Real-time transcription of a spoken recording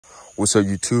What's up,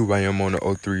 YouTube? I am on the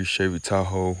 03 Chevy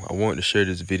Tahoe. I wanted to share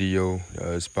this video.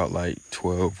 It's about like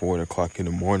 12, 1 o'clock in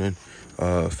the morning.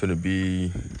 Finna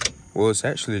be, well, it's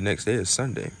actually the next day. It's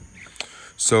Sunday.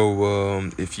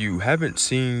 So if you haven't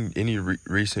seen any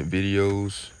recent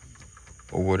videos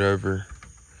or whatever,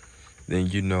 then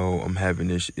you know I'm having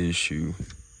this issue.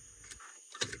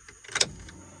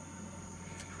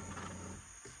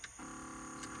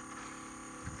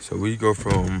 So we go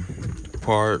from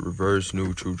park, reverse,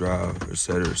 neutral, drive,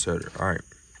 etc., etc. All right.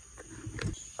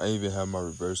 I even have my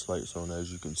reverse lights on,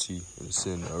 as you can see. It's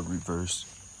in reverse.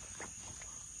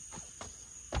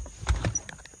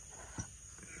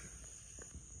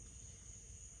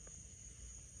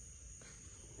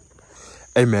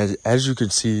 Hey man, as you can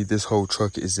see, this whole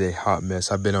truck is a hot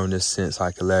mess. I've been on this since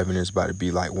like 11. It's about to be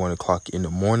like 1 o'clock in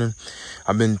the morning.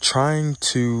 I've been trying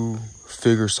to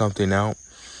figure something out.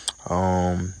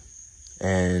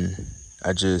 And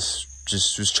I just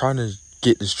was trying to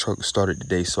get this truck started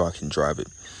today so I can drive it.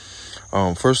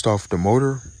 First off, the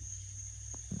motor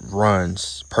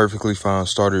runs perfectly fine.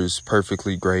 Starter is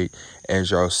perfectly great, as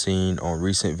y'all seen on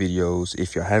recent videos.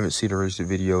 If y'all haven't seen the recent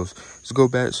videos, just go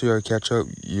back so y'all catch up.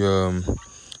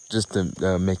 Just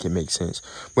to make it make sense.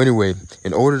 But anyway,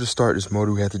 in order to start this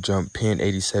motor, we have to jump pin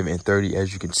 87 and 30.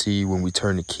 As you can see, when we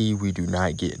turn the key, we do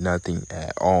not get nothing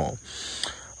at all.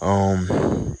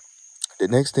 The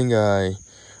next thing I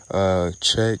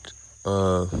checked,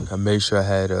 I made sure I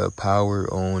had power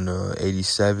on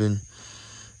 87.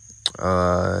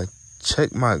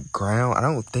 Check my ground. I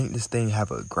don't think this thing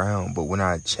have a ground, but when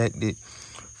I checked it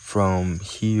from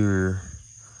here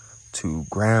to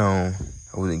ground,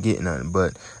 I wasn't getting nothing.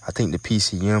 But I think the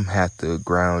PCM had to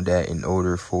ground that in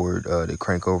order for it to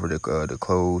crank over the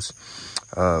close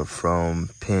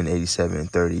from pin 87 and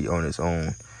 30 on its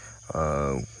own.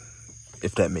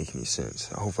 If that makes any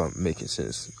sense. I hope I'm making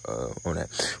sense on that.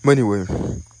 But anyway,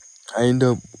 I end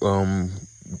up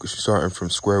starting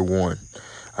from square one.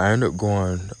 I end up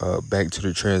going back to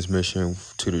the transmission,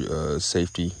 to the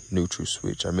safety neutral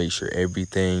switch. I made sure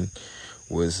everything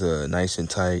was nice and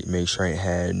tight. Made sure I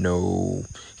had no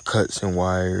cuts and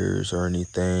wires or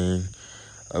anything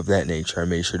of that nature. I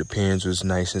made sure the pins was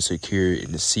nice and secure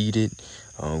and seated,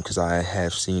 because I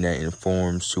have seen that in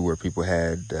forums too, where people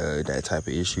had that type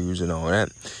of issues and all that.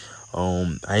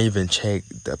 I even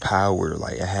checked the power.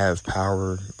 Like, I have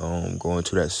power going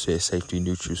to that safety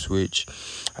neutral switch.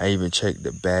 I even checked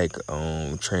the back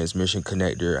transmission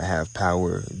connector. I have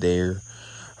power there.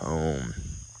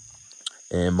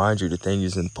 And mind you, the thing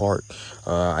is in park.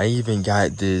 I even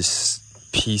got this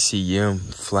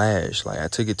PCM flash. Like, I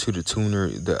took it to the tuner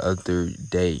the other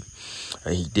day.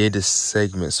 He did the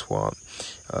segment swap,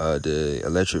 the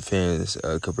electric fans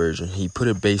conversion. He put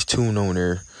a base tune on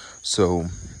there, so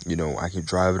you know I can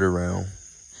drive it around,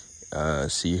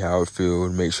 see how it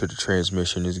feels, make sure the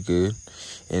transmission is good,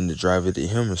 and to drive it to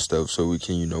him and stuff, so we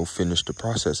can finish the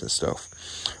process and stuff.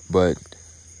 But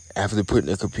after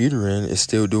putting the computer in, it's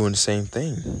still doing the same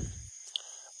thing.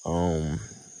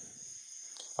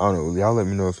 I don't know. Y'all let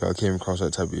me know if y'all came across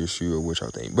that type of issue or what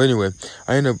y'all think. But anyway,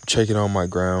 I ended up checking on my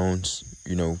grounds,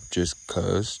 just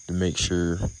cause to make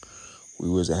sure we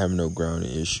wasn't having no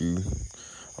grounding issue.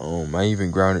 I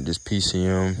even grounded this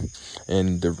PCM,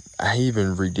 and I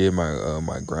even redid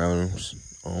my grounds,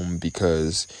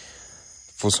 because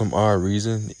for some odd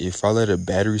reason, if I let a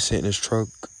battery sit in this truck,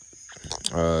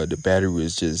 the battery would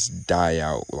just die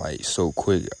out like so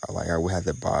quick. Like, I would have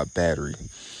to buy a battery.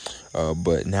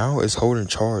 But now it's holding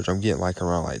charge. I'm getting like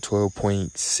around like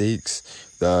 12.6.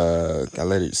 I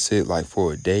let it sit like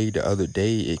for a day. The other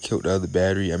day it killed the other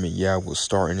battery. I mean, yeah, I was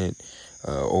starting it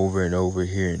over and over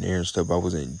here and there and stuff. I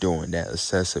wasn't doing that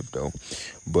excessive though.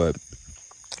 But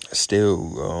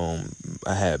still,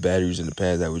 I had batteries in the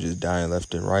past that were just dying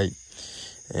left and right.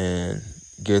 And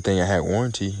good thing I had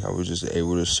warranty. I was just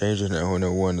able to change it.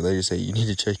 And one, the lady said, "You need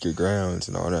to check your grounds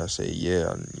and all that." I said,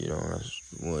 "Yeah, I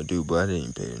want to do," but I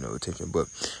didn't pay no attention. But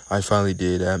I finally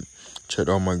did that. Checked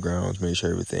all my grounds, made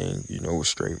sure everything, was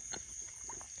straight.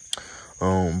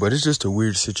 But it's just a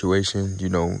weird situation. You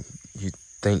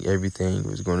think everything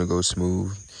was going to go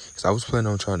smooth. Because I was planning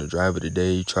on trying to drive it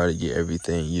today, try to get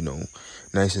everything,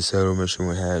 nice and settled, make sure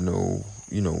we had no,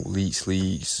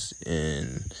 leaks,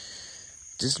 and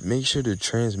just make sure the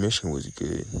transmission was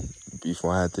good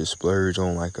before I had to splurge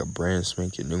on like a brand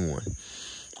spanking new one,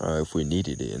 if we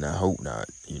needed it. And I hope not.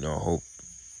 I hope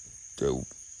the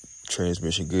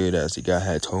transmission good, as the guy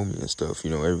had told me and stuff.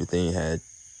 Everything had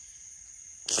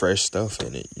fresh stuff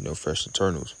in it, fresh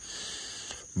internals.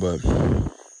 But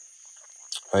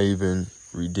I even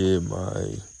redid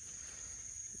my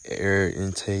air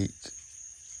intake,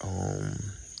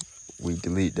 we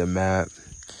delete the map.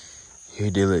 He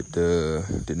delete the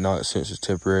NOx sensors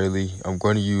temporarily. I'm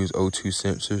going to use O2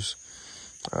 sensors.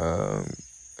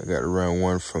 I got to run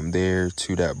one from there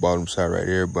to that bottom side right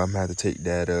there, but I'm going to have to take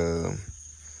that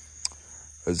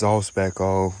exhaust back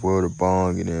off, weld a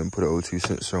bong, and then put an O2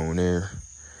 sensor on there.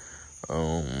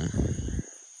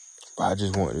 But I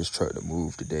just want this truck to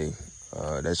move today.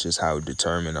 That's just how we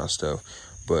determine our stuff.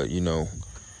 But, you know,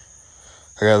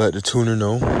 I got to let the tuner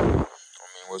know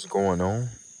what's going on.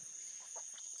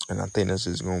 And I think that's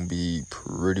just going to be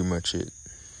pretty much it.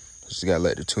 Just got to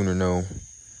let the tuner know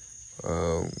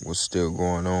what's still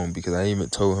going on, because I even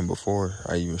told him before.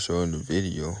 I even showed him the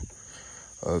video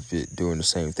of it doing the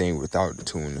same thing without the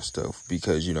tune and stuff,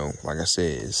 because, you know, like I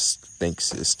said, it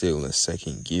thinks it's still in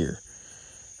second gear.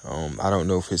 I don't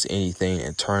know if it's anything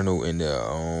internal in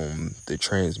the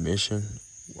transmission,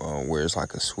 where it's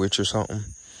like a switch or something.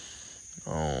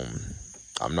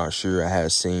 I'm not sure. I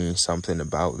have seen something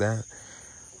about that,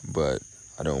 but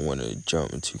I don't want to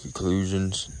jump into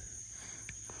conclusions.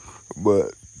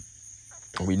 But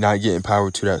we not getting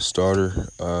power to that starter.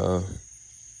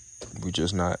 We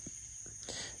just not.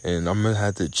 And I'm going to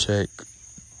have to check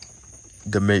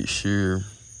to make sure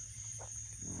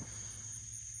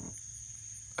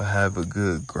I have a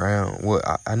good ground. Well,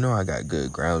 I know I got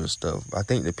good ground and stuff. I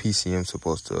think the PCM's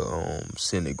supposed to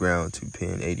send the ground to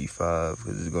pin 85,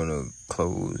 because it's going to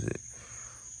close it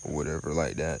or whatever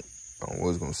like that. I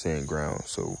was going to send ground,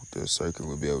 so the circuit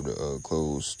would be able to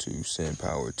close to send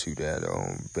power to that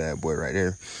bad boy right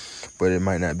there. But it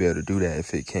might not be able to do that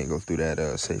if it can't go through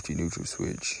that safety neutral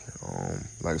switch.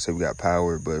 Like I said, we got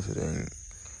power, but if it ain't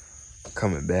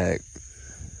coming back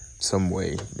some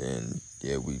way, then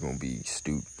yeah, we gonna be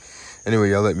stupid. Anyway,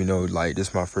 y'all let me know. Like, this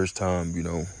is my first time, you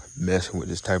know, messing with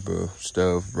this type of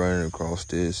stuff, running across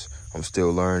this. I'm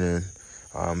still learning.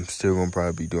 I'm still gonna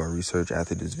probably be doing research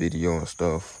after this video and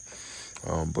stuff.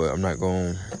 But I'm not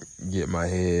gonna get my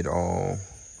head all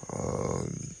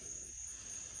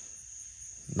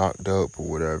knocked up or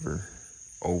whatever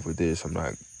over this. I'm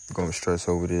not gonna stress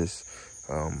over this.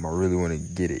 I really want to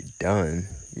get it done.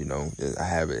 You know, I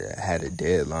had a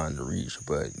deadline to reach,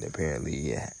 but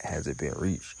apparently it hasn't been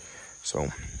reached. So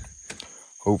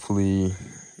hopefully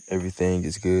everything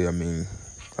is good. I mean,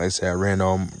 like I said, I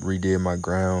redid my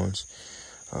grounds.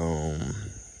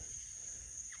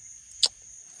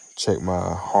 Checked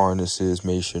my harnesses,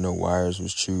 made sure no wires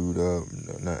was chewed up,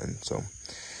 nothing. So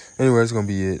anyway, that's gonna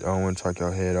be it. I don't want to talk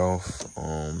y'all head off.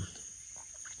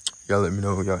 Y'all let me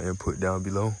know y'all input down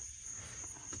below.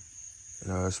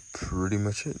 And that's pretty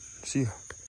much it. See ya.